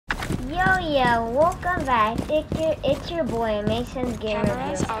Welcome back. It's your boy Mason's Game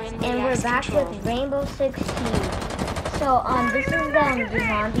Review, and we're back with Rainbow Six Siege. So this is the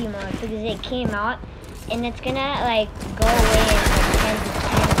zombie mode because it came out, and it's gonna like go away in like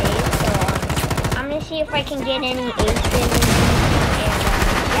 10 days. So I'm gonna see if I can get any aces, and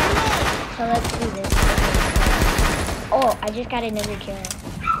yeah. So let's do this. Oh, I just got another kill.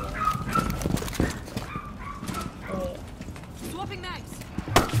 Wait. Swapping mags.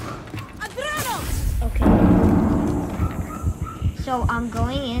 Okay. So I'm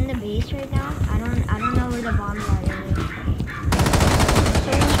going in the base right now. I don't know where the bombs are really. So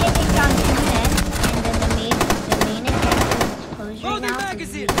we need to take down 2 men, and then the main objective is closed right now.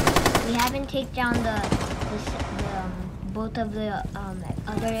 We haven't taken down both of the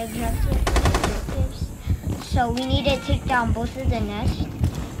other objectives. So we need to take down both of the nests,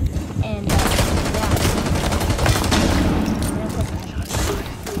 and yeah.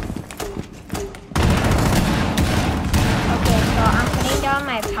 On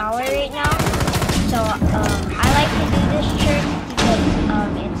my power right now, so I like to do this trick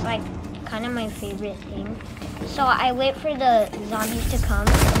because it's like kind of my favorite thing. So I wait for the zombies to come,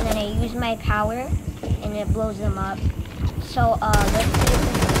 and then I use my power, and it blows them up. So let's see if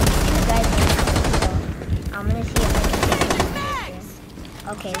you guys can. So I'm gonna see if I can take them.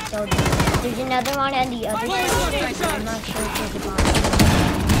 Okay, so there's another one on the other side. I'm not sure if there's a bomb.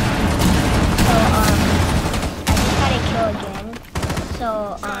 So I just got a kill again.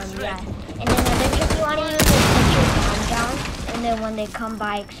 So, yeah. And then another trick you want to use is put your bomb down, and then when they come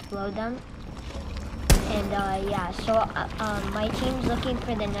by, explode them. And, yeah. So, my team's looking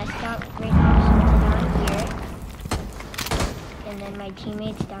for the nest out right now, so it's down here. And then my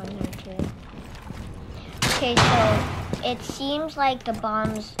teammate's down here, too. Okay, so, it seems like the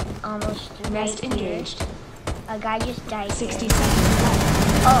bomb's almost right here. Engaged. A guy just died 60 seconds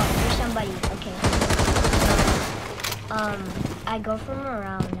left. Oh, there's somebody. Okay. I go from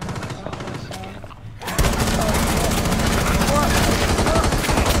around now.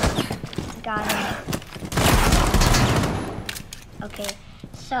 Got him. Okay,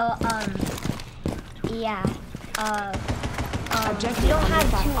 so, yeah, we don't have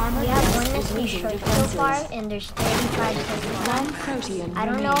 2, we have 1 that's destroyed so far, and there's 35 so far. I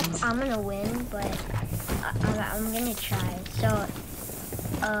don't know if I'm gonna win, but I'm gonna try. So,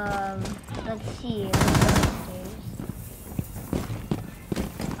 let's see.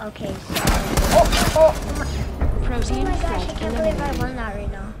 Okay, so oh my gosh, I can't believe I won that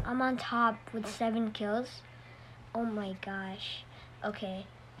right now. I'm on top with 7 kills. Oh my gosh. Okay,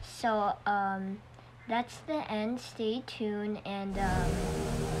 so that's the end. Stay tuned, and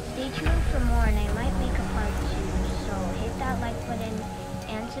stay tuned for more, and I might make a part 2. So hit that like button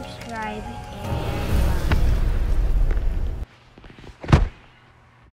and subscribe, and